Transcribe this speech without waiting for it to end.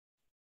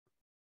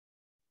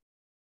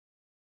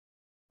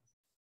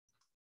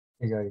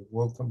Hey guys,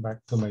 welcome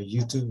back to my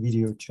YouTube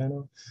video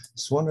channel.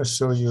 Just want to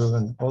show you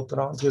an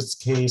orthodontist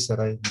case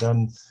that I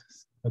done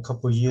a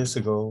couple years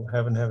ago.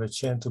 Haven't had a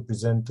chance to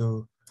present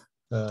to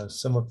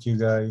some of you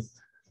guys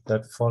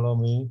that follow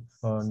me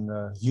on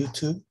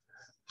YouTube.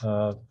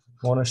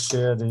 Want to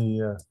share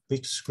the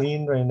big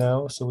screen right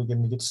now so we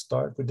can get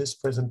started with this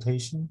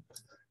presentation.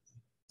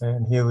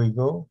 And here we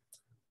go.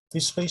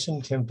 This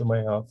patient came to my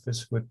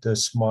office with a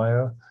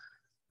smile,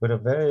 with a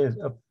very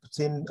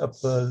thin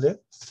upper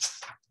lip,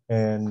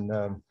 and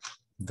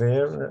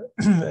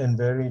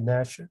very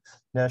natural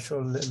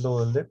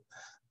lower lip.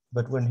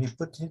 But when he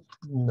put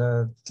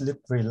the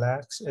lip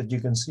relaxed, as you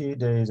can see,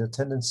 there is a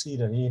tendency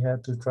that he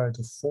had to try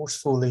to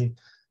forcefully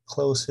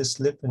close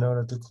his lip in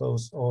order to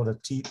close all the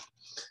teeth.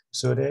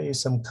 So there is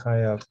some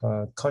kind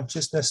of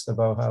consciousness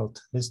about how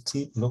his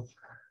teeth look.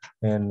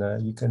 And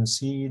you can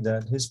see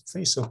that his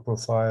facial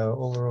profile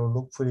overall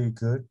look pretty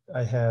good.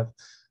 I have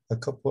a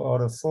couple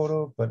other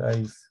photos, but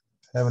I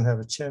haven't had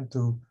a chance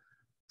to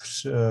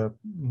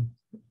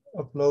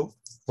upload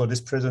for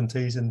this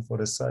presentation for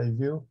the side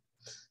view.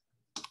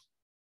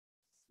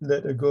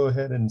 Let me go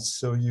ahead and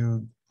show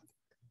you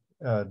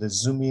the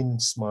zoom in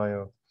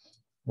smile.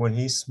 When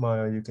he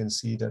smiles, you can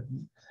see that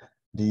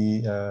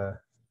the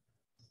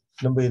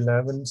number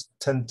 11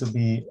 tend to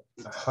be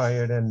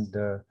higher than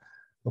the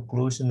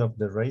occlusion of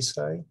the right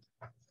side.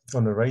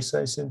 On the right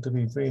side seem to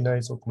be very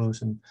nice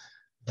occlusion.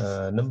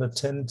 Number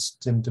 10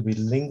 seem to be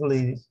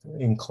lingually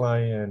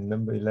inclined, and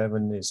number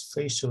 11 is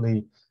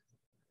facially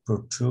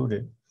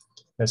protruded.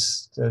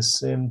 That's the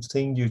same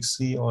thing you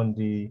see on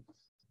the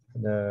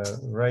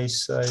right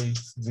side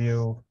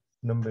view.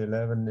 Number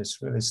 11 is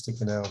really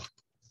sticking out.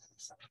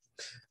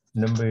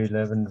 Number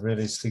 11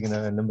 really sticking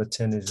out, and number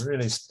 10 is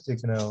really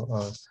sticking out.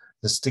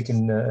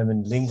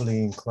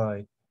 Lingually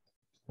inclined.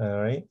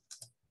 All right.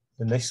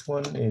 The next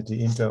one is the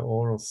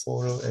intraoral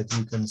photo. As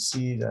you can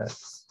see that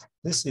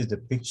this is the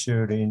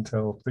picture, the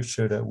intraoral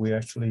picture that we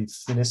actually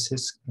finished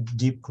his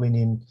deep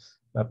cleaning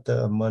after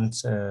a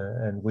month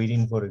and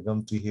waiting for the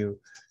gum to heal.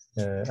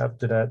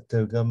 After that,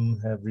 the gum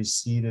have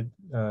receded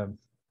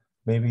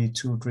maybe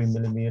 2-3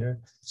 millimeter.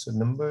 So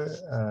number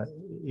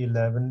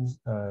 11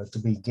 to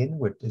begin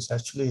with is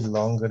actually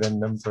longer than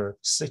number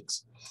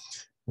 6.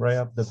 Right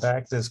up the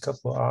back, there's a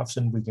couple of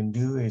options we can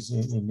do. Is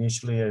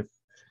initially I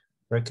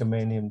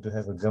recommend him to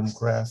have a gum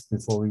graft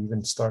before we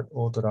even start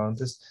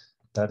orthodontist.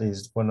 That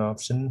is one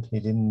option. He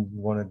didn't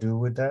want to do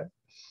with that.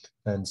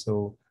 And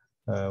so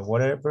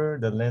whatever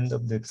the length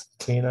of the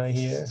canine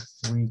here,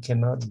 we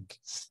cannot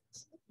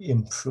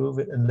improve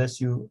it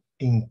unless you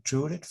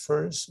intrude it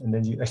first and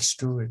then you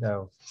extrude it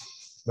out.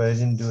 But I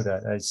didn't do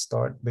that. I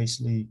start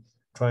basically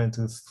trying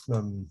to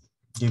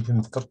give him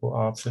a couple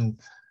options.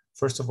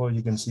 First of all,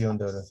 you can see on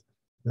the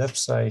left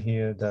side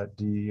here that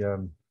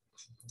the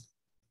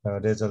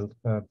there's a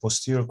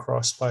posterior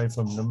crossbite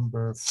from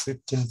number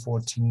 15,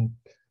 14,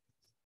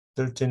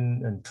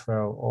 13, and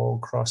 12, all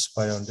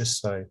crossbite on this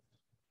side.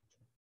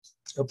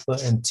 Upper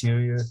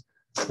anterior,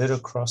 little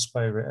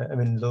crossbite,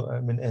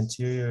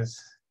 anterior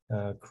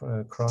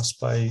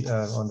crossbite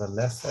on the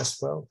left as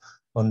well.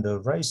 On the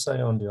right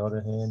side, on the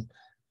other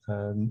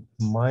hand,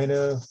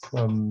 minor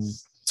from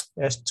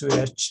edge to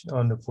edge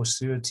on the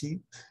posterior teeth,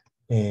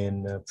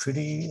 and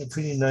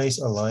pretty nice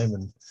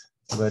alignment.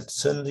 But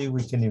certainly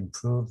we can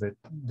improve it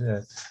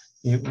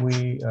if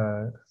we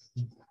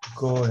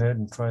go ahead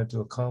and try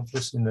to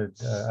accomplish in the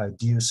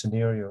ideal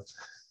scenario.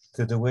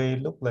 Because the way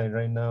it looks like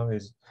right now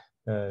is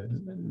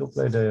look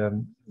like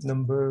the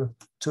number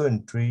 2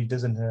 and 3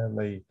 doesn't have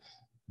like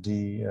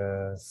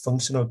the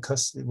functional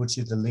cusp, which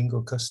is the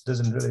lingual cusp,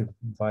 doesn't really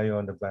buy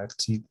on the back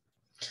teeth.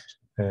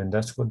 And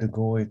that's what the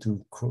goal is,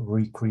 to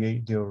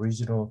recreate the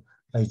original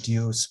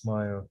ideal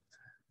smile.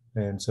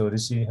 And so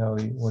this is how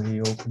when he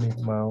opened his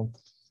mouth,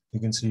 you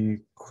can see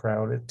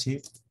crowded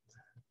teeth.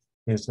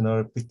 Here's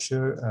another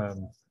picture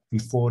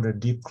before the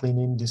deep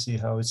cleaning. This is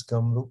how his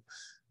gum looked.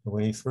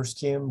 When he first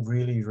came,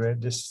 really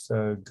read this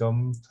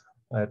gum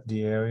at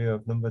the area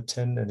of number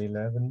 10 and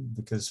 11,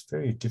 because it's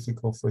very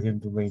difficult for him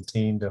to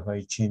maintain the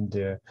hygiene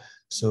there.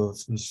 So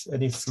if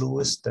any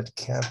fluids that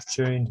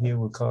capture in here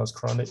will cause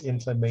chronic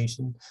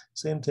inflammation.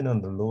 Same thing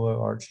on the lower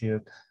arch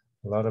here.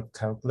 A lot of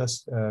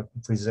calculus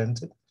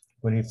presented.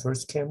 When he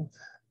first came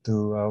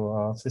to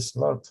our office, a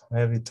lot of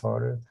heavy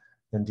tartar.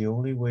 And the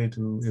only way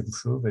to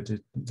improve it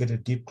is get a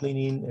deep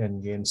cleaning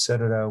and then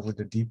set it out with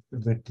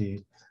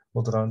the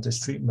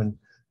orthodontist treatment.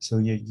 So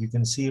you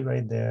can see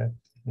right there.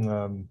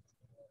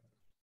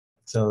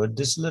 So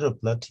this little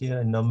blood here,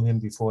 I numbed him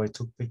before I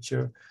took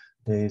picture.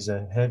 There is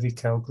a heavy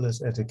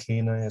calculus at the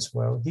canine as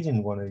well. He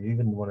didn't want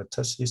to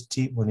touch his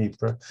teeth when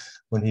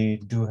he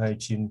do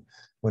hygiene,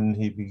 when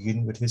he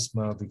begin with his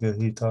mouth, because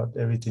he thought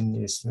everything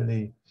is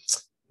really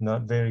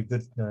not very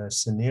good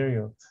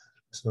scenario.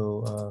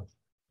 So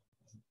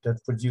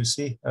that's what you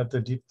see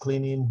after deep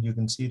cleaning. You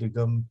can see the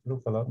gum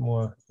look a lot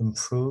more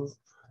improved,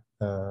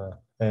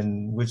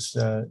 and which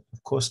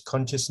of course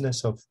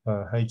consciousness of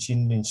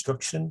hygiene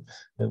instruction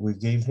that we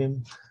gave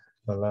him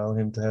allow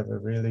him to have a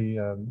really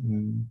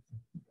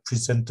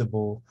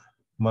presentable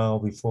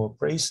mild before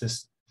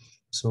braces.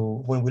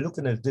 So when we're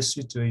looking at this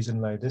situation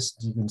like this,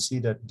 you can see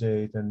that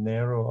the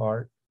narrow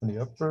arc on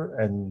the upper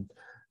and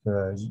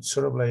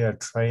sort of like a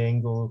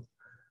triangle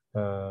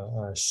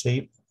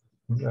shape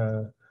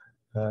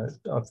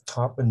of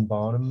top and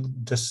bottom.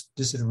 This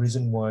is the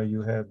reason why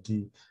you have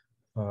the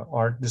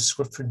arc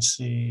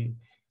discrepancy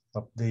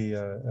of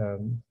the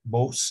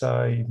both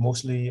sides,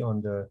 mostly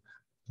on the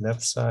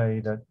left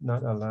side, that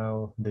not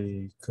allow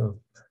the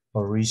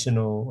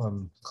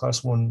original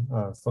class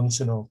 1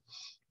 functional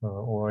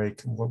or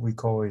what we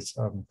call is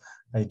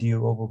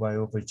ideal over by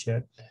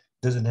overjet.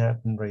 Doesn't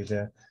happen right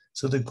there.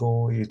 So the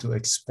goal is to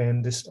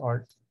expand this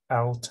arc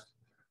out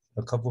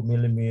a couple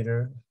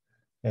millimeter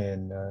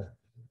and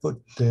put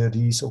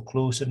these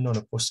occlusion on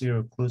a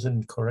posterior occlusion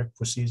in correct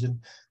position.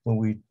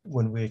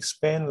 When we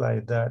expand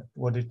like that,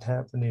 what it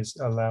happened is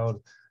allowed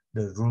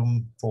the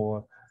room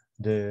for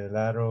the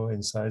lateral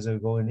incisor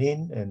going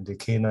in and the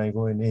canine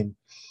going in.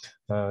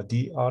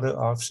 The other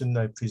option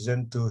I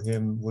present to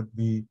him would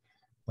be,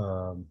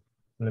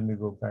 let me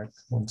go back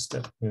one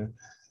step here.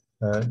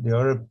 The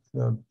other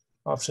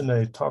option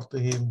I talked to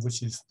him,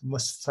 which is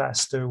much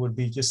faster, would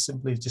be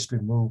simply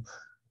remove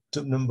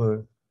tube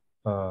number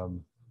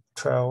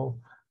 12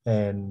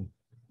 and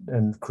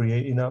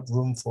create enough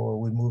room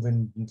for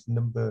removing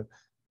number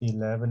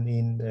 11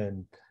 in,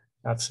 and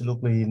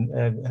absolutely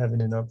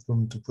having enough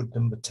room to put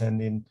number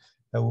 10 in.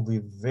 That will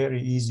be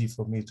very easy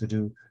for me to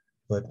do.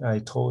 But I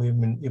told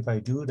him if I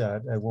do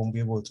that, I won't be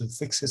able to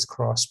fix his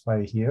cross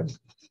by here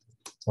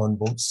on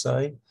both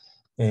sides.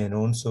 And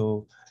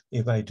also,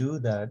 if I do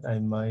that, I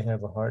might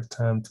have a hard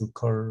time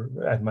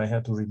I might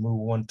have to remove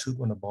one tooth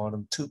on the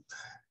bottom tooth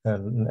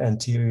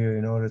anterior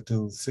in order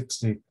to fix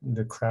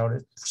the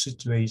crowded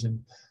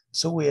situation.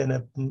 So we end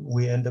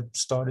up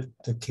started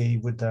the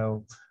cave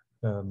without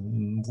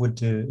with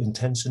the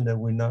intention that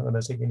we're not going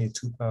to take any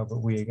tooth out,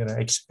 but we're going to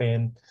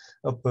expand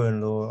upper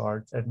and lower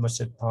arch as much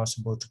as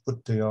possible to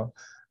put the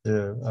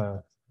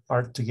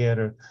arch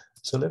together.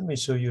 So let me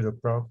show you the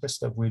progress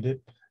that we did.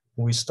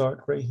 We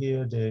start right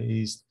here. There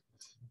is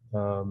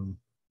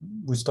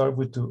we start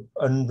with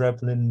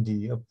unraveling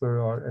the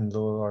upper arch and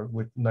lower arch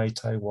with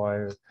night-tie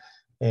wire.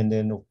 And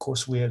then, of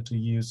course, we have to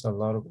use a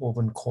lot of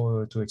open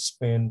coil to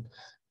expand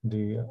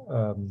the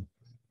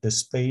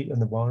space on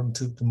the bottom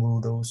tooth to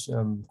move those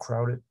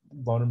crowded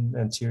bottom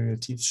anterior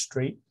teeth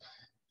straight.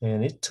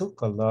 And it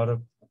took a lot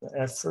of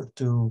effort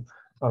to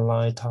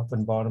align top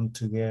and bottom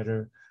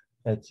together.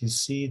 As you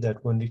see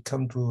that when they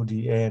come to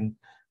the end,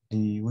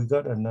 we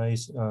got a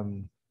nice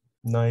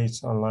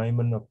nice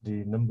alignment of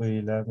the number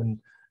 11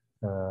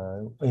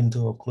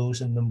 into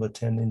occlusion, number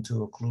 10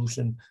 into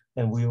occlusion,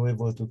 and we were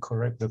able to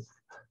correct the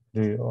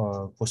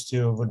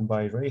posterior one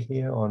by right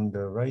here on the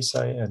right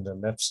side and the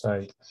left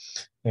side.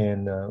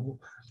 And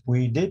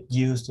we did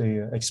use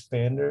the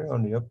expander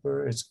on the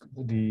upper. It's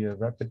the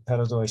rapid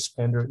palatal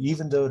expander.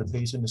 Even though the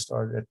patient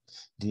started at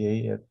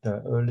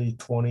the early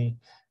 20,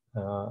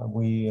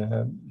 we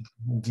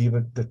give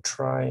it the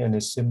try and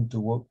it seemed to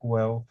work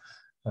well.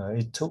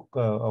 It took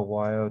a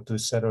while to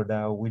settle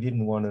down. We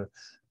didn't want to,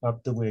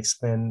 after we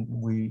expand,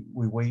 we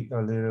wait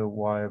a little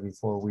while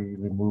before we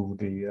remove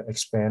the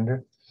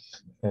expander.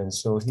 And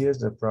so here's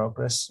the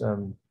progress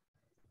of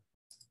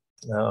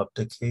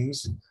the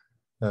case.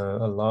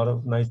 A lot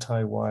of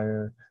night-tie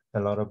wire, a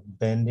lot of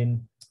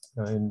bending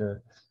in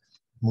the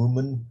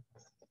movement.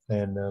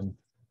 And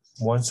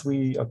once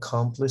we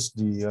accomplish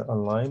the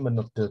alignment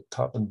of the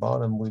top and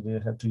bottom, we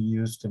did have to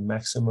use the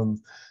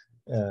maximum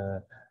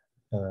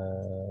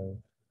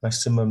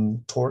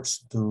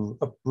torch to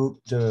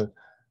uproot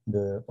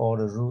all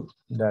the root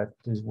that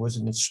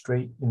wasn't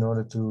straight in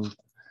order to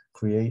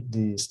create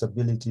the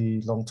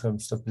stability, long-term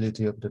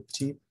stability of the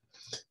teeth.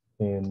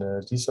 And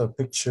these are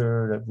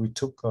pictures that we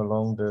took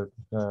along the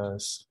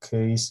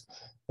case.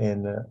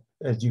 And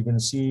as you can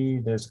see,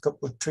 there's a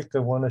couple of tricks I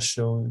want to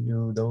show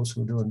you, those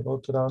who do an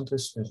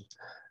orthodontist.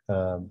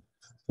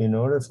 In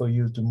order for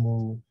you to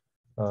move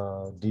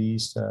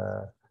these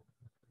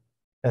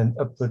and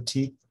upper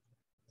teeth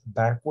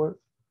backward,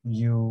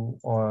 you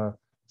are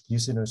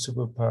using a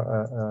super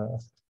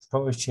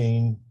power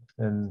chain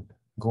and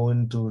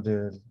going to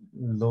the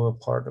lower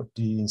part of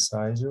the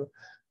incisor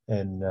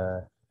and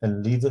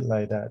leave it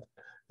like that.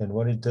 And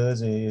what it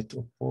does is it,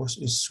 of course,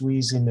 is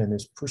squeezing and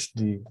it's push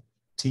the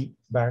teeth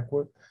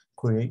backward,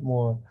 create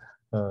more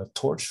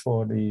torch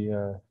for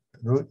the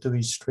root to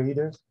be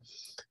straighter.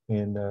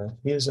 And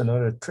here's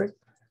another trick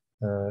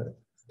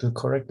to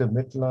correct the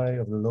midline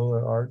of the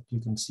lower arch. You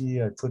can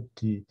see I put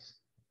the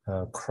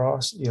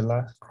cross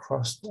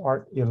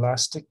arch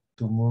elastic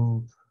to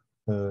move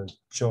the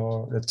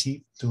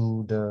teeth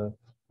to the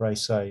right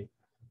side.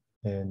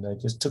 And I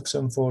just took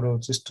some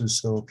photos just to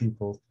show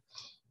people.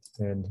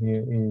 And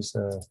here is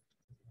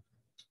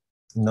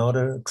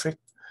another trick.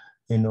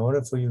 In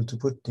order for you to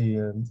put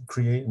the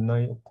create a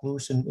nice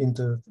occlusion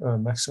into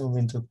maximum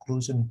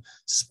interocclusion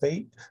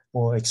space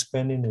or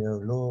expanding the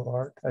lower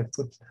arch, I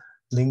put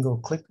lingual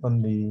click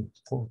on the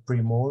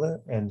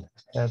premolar and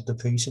have the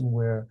patient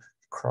wear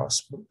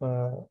cross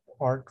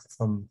arch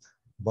from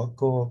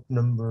buccal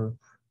number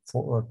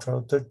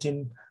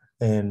 13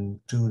 and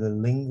to the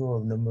lingo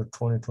of number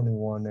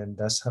 2021, and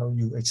that's how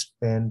you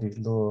expand the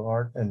lower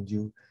art, and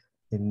you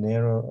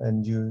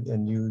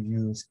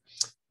use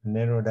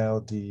narrowed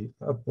out the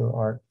upper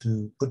art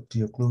to put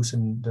the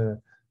occlusion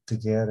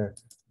together.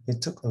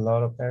 It took a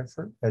lot of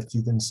effort. As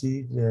you can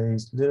see, there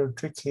is little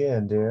trick here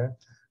and there,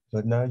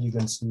 but now you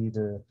can see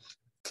the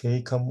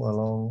K come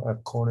along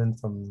according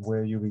from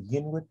where you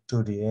begin with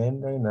to the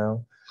end right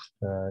now.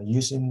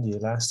 Using the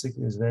elastic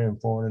is very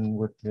important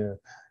with the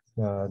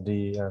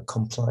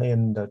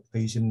compliant that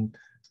patient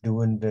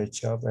doing their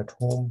job at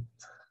home.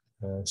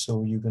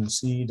 So you can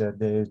see that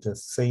there is a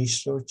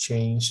facial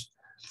change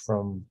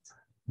from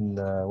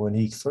when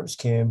he first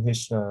came.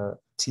 His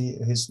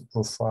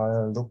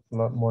profile looked a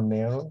lot more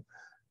narrow.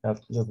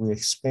 After we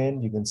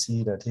expand, you can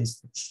see that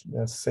his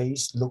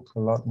face looked a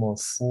lot more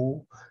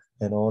full,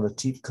 and all the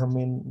teeth come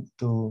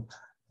into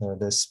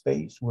the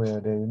space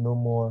where there is no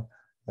more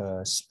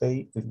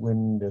space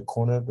between the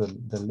corner of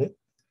the lip,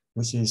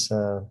 which is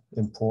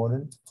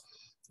important.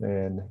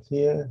 And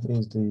here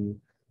is the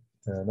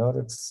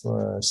another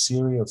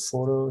series of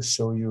photos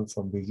show you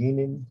from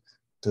beginning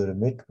to the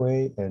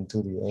midway and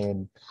to the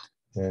end.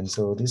 And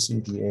so this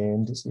is the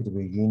end, this is the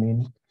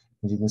beginning.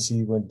 And you can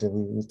see when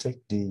we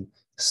take the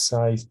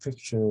side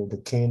picture, the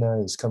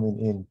canine is coming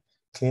in.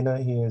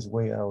 Canine here is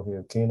way out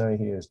here. Canine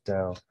here is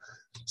down.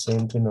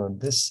 Same thing on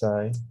this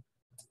side.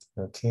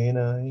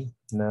 Canine,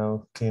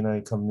 now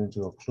canine coming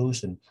into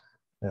occlusion.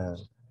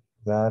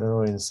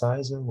 Lateral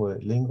incisor were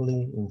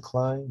lingually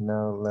inclined,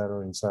 now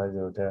lateral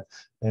incisor there.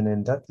 And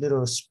then that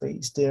little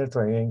space there,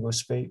 triangle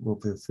space, will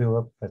be filled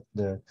up at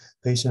the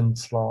patient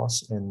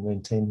floss and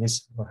maintain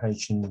his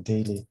hygiene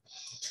daily.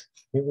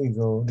 Here we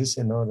go. This is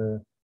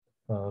another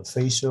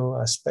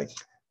facial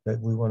aspect that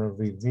we want to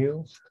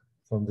review.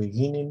 From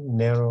beginning,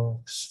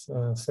 narrow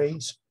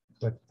face,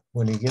 but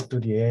when you get to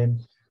the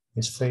end,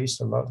 his face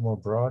a lot more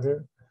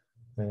broader.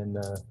 And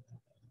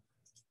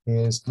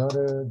here's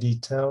another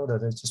detail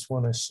that I just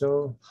want to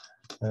show.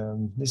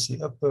 This is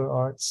the upper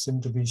arch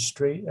seem to be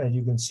straight, and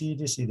you can see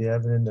this is the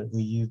evidence that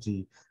we use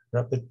the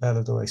rapid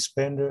palatal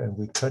expander and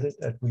we cut it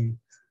at we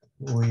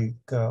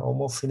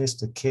almost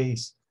finished the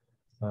case.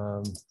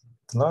 A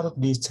lot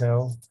of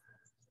detail.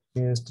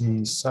 Here's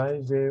the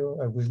side veil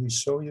we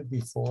showed you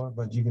before,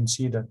 but you can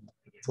see that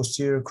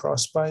posterior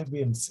crossbite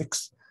being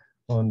fixed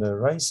on the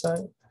right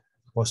side,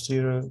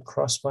 posterior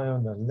crossbite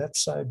on the left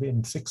side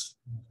being fixed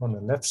on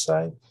the left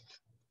side.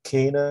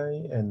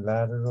 Canine and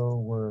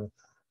lateral were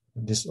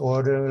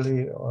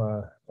disorderly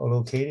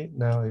located.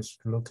 Now it's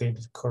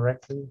located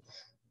correctly.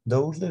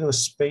 Those little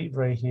space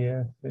right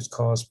here is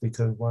caused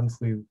because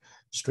once we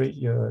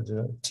straighten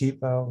the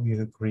teeth out,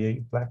 you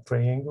create black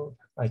triangle.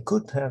 I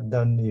could have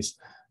done is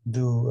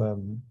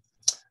do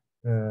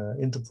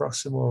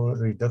interproximal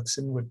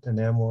reduction with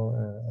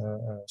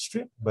enamel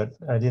strip, but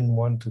I didn't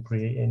want to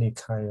create any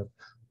kind of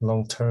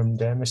long-term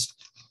damage.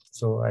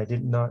 So I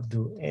did not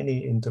do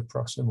any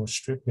interproximal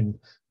stripping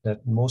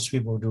that most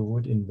people do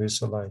with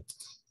Invisalign.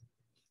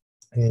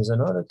 Here's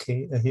another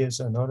case. Here's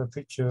another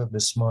picture of the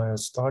smile,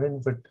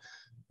 starting with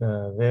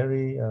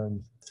very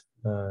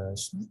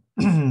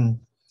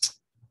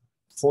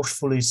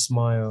forcefully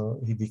smile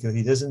because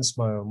he doesn't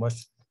smile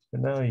much.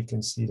 But now you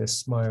can see the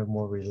smile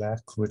more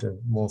relaxed with a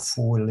more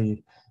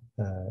fully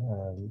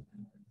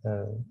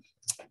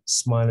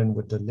smiling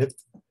with the lip.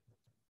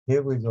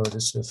 Here we go.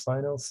 This is the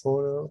final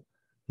photo.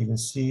 You can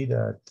see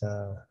that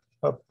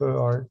upper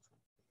arch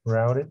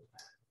rounded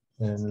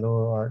and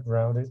lower arch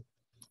rounded.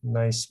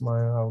 Nice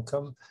smile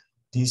outcome.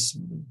 This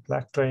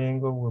black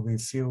triangle will be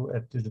filled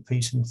at the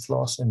patient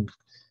floss and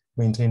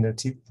maintain the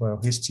teeth well,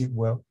 his teeth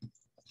well.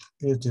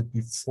 Here's the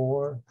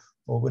before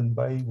open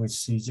bite,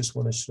 which you just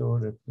want to show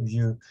that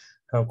you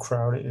how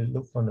crowded it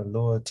looked on the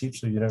lower teeth,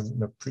 so you have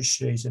an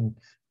appreciation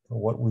of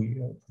what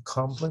we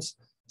accomplished.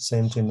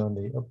 Same thing on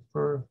the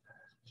upper,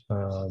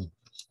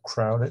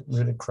 crowded,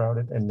 really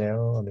crowded and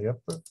narrow on the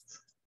upper.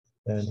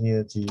 And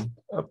here's the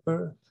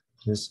upper.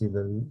 This is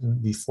the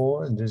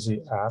before and this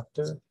is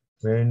after.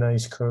 Very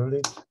nice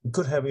curly. We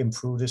could have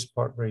improved this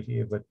part right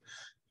here, but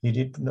he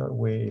did not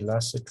wear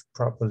elastic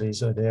properly,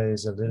 so there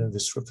is a little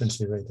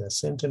discrepancy right there.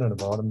 Same thing on the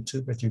bottom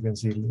too, but you can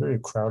see very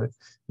crowded.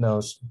 Now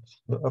it's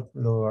up,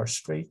 lower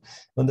straight.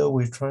 Although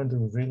we're trying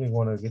to really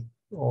want to get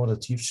all the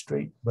teeth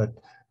straight, but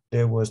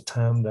there was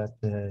time that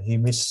he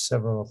missed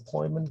several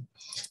appointments.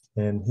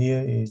 And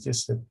here is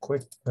just a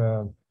quick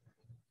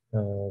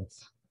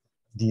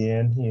the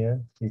end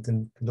here. You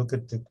can look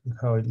at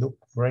how it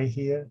looked right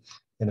here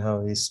and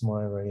how he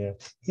smiled right here.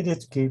 He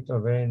did give a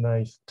very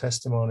nice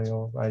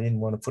testimonial. I didn't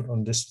want to put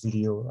on this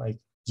video. I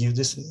give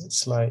this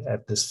slide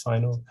at this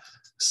final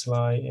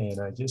slide, and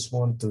I just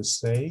want to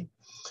say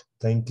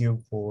thank you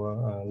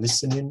for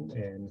listening,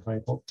 and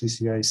I hope to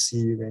see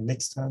you again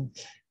next time.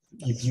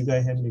 If you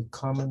guys have any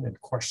comment and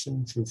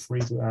question, feel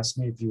free to ask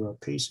me. If you are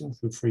a patient,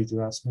 feel free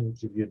to ask me.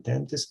 If you're a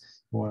dentist,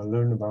 you want to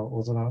learn about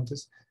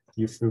orthodontics,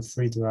 you feel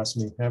free to ask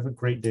me. Have a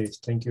great day.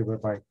 Thank you.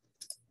 Bye-bye.